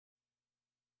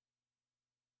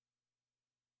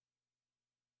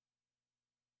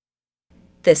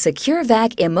The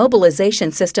SecureVac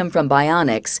Immobilization system from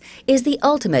Bionics is the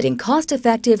ultimate in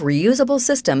cost-effective reusable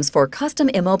systems for custom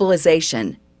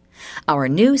immobilization. Our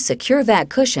new SecureVac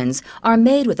cushions are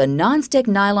made with a non-stick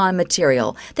nylon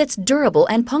material that's durable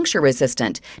and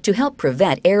puncture-resistant to help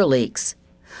prevent air leaks.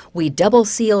 We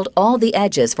double-sealed all the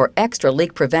edges for extra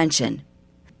leak prevention.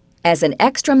 As an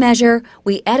extra measure,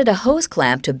 we added a hose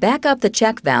clamp to back up the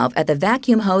check valve at the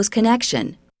vacuum hose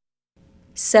connection.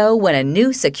 So when a new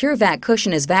SecureVac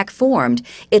cushion is vac-formed,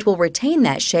 it will retain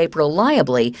that shape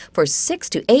reliably for 6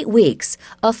 to 8 weeks,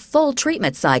 a full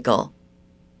treatment cycle.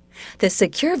 The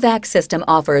SecureVac system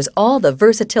offers all the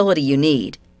versatility you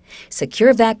need.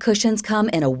 SecureVac cushions come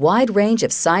in a wide range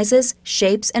of sizes,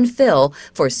 shapes, and fill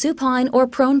for supine or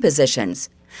prone positions.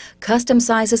 Custom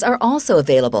sizes are also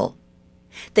available.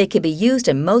 They can be used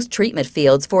in most treatment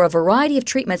fields for a variety of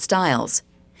treatment styles.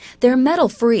 They're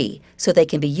metal-free, so they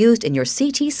can be used in your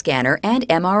CT scanner and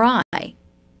MRI.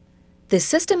 The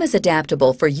system is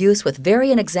adaptable for use with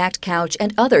Varian Exact couch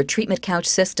and other treatment couch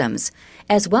systems,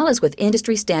 as well as with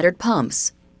industry-standard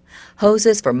pumps.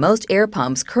 Hoses for most air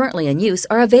pumps currently in use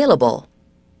are available.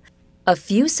 A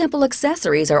few simple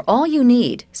accessories are all you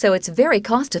need, so it's very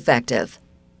cost-effective.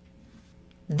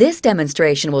 This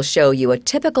demonstration will show you a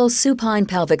typical supine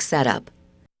pelvic setup.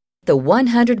 The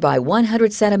 100 by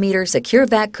 100 centimeter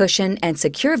SecureVac cushion and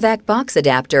SecureVac box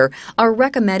adapter are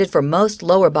recommended for most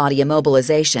lower body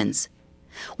immobilizations.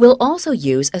 We'll also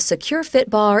use a SecureFit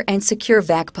bar and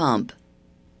SecureVac pump.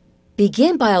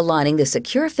 Begin by aligning the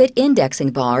SecureFit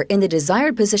indexing bar in the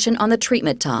desired position on the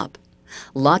treatment top.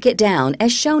 Lock it down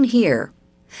as shown here.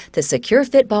 The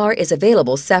SecureFit bar is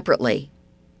available separately.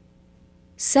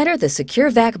 Center the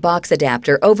SecureVac box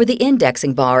adapter over the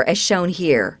indexing bar as shown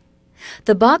here.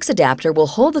 The box adapter will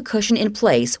hold the cushion in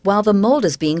place while the mold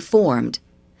is being formed.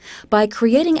 By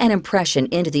creating an impression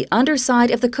into the underside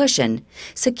of the cushion,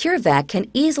 SecureVac can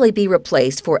easily be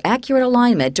replaced for accurate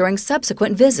alignment during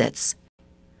subsequent visits.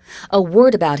 A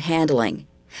word about handling.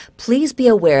 Please be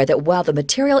aware that while the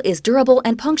material is durable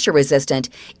and puncture-resistant,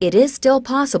 it is still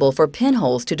possible for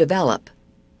pinholes to develop.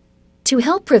 To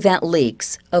help prevent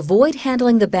leaks, avoid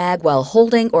handling the bag while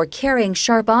holding or carrying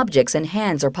sharp objects in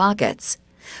hands or pockets.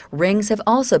 Rings have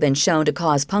also been shown to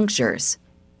cause punctures.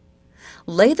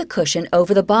 Lay the cushion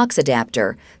over the box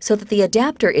adapter so that the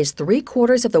adapter is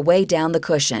 3/4 of the way down the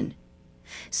cushion.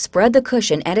 Spread the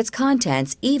cushion and its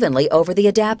contents evenly over the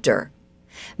adapter.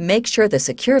 Make sure the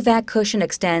SecureVac cushion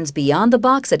extends beyond the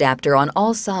box adapter on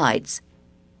all sides.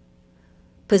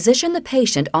 Position the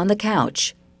patient on the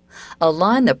couch.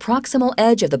 Align the proximal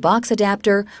edge of the box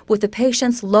adapter with the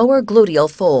patient's lower gluteal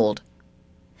fold.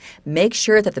 Make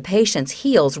sure that the patient's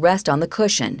heels rest on the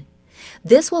cushion.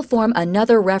 This will form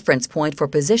another reference point for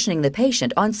positioning the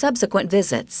patient on subsequent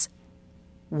visits.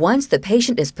 Once the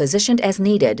patient is positioned as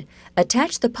needed,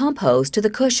 attach the pump hose to the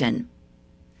cushion.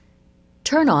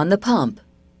 Turn on the pump.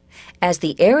 As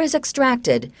the air is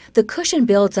extracted, the cushion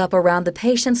builds up around the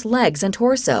patient's legs and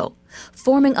torso,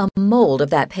 forming a mold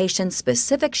of that patient's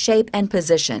specific shape and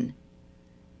position.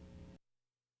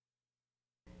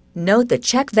 Note the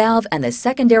check valve and the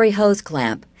secondary hose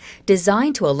clamp,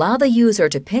 designed to allow the user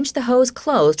to pinch the hose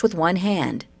closed with one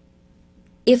hand.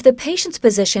 If the patient's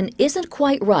position isn't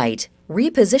quite right,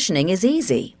 repositioning is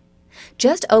easy.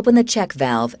 Just open the check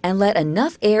valve and let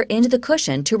enough air into the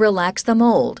cushion to relax the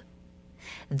mold.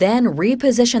 Then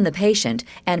reposition the patient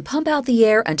and pump out the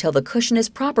air until the cushion is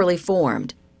properly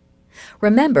formed.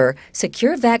 Remember,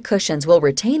 SecureVac cushions will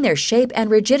retain their shape and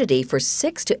rigidity for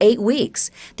 6 to 8 weeks,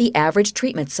 the average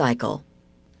treatment cycle.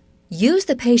 Use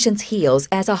the patient's heels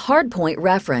as a hardpoint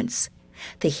reference.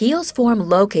 The heels form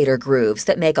locator grooves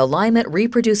that make alignment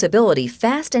reproducibility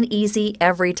fast and easy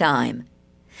every time.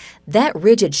 That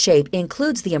rigid shape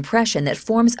includes the impression that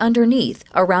forms underneath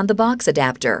around the box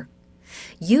adapter.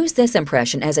 Use this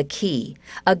impression as a key,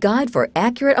 a guide for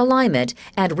accurate alignment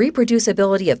and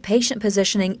reproducibility of patient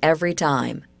positioning every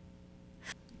time.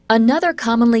 Another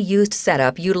commonly used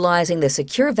setup utilizing the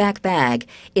SecureVac bag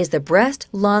is the breast,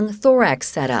 lung, thorax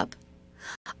setup.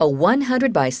 A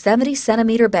 100 by 70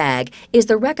 centimeter bag is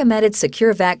the recommended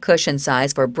SecureVac cushion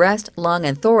size for breast, lung,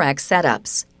 and thorax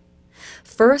setups.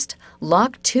 First,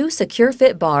 lock 2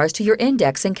 SecureFit bars to your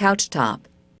indexing couch top.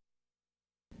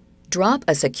 Drop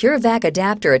a SecureVac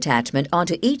adapter attachment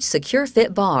onto each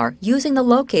SecureFit bar using the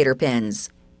locator pins.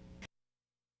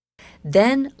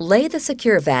 Then, lay the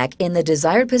SecureVac in the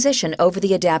desired position over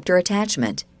the adapter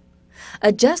attachment.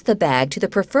 Adjust the bag to the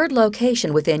preferred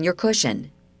location within your cushion.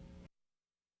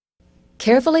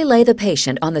 Carefully lay the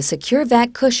patient on the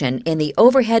SecureVac cushion in the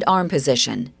overhead arm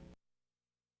position.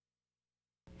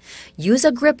 Use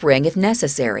a grip ring if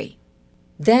necessary.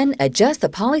 Then adjust the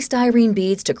polystyrene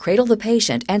beads to cradle the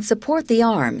patient and support the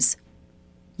arms.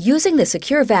 Using the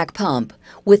SecureVac pump,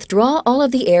 withdraw all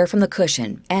of the air from the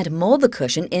cushion and mold the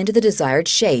cushion into the desired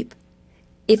shape.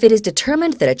 If it is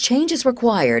determined that a change is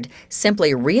required,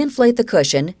 simply reinflate the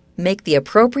cushion, make the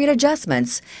appropriate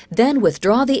adjustments, then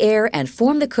withdraw the air and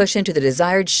form the cushion to the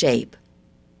desired shape.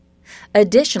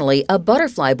 Additionally, a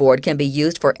butterfly board can be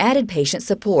used for added patient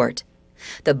support.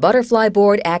 The butterfly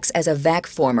board acts as a vac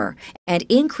former and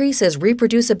increases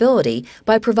reproducibility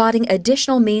by providing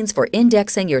additional means for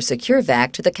indexing your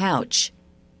SecureVac to the couch.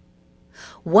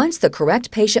 Once the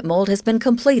correct patient mold has been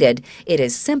completed, it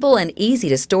is simple and easy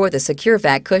to store the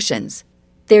SecureVac cushions.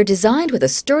 They're designed with a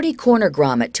sturdy corner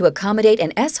grommet to accommodate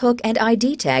an S-hook and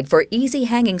ID tag for easy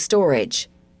hanging storage.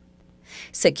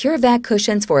 SecureVac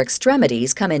cushions for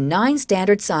extremities come in 9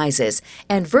 standard sizes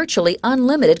and virtually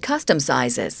unlimited custom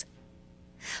sizes.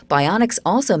 Bionics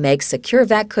also makes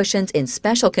SecureVac cushions in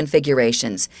special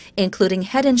configurations, including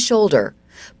head and shoulder,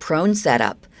 prone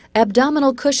setup,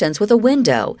 abdominal cushions with a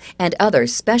window, and other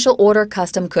special order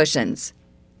custom cushions.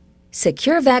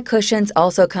 SecureVac cushions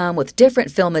also come with different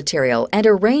fill material and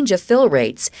a range of fill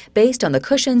rates based on the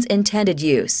cushion's intended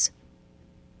use.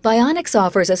 Bionics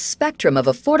offers a spectrum of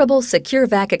affordable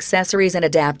SecureVac accessories and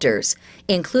adapters,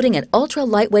 including an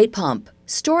ultra-lightweight pump,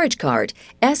 storage cart,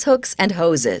 S-hooks, and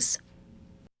hoses.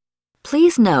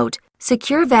 Please note,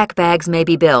 SecureVac bags may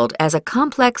be billed as a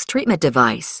complex treatment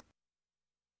device.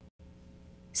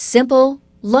 Simple,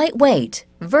 lightweight,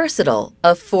 versatile,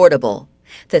 affordable.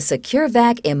 The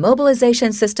SecureVac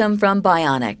Immobilization System from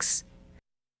Bionics.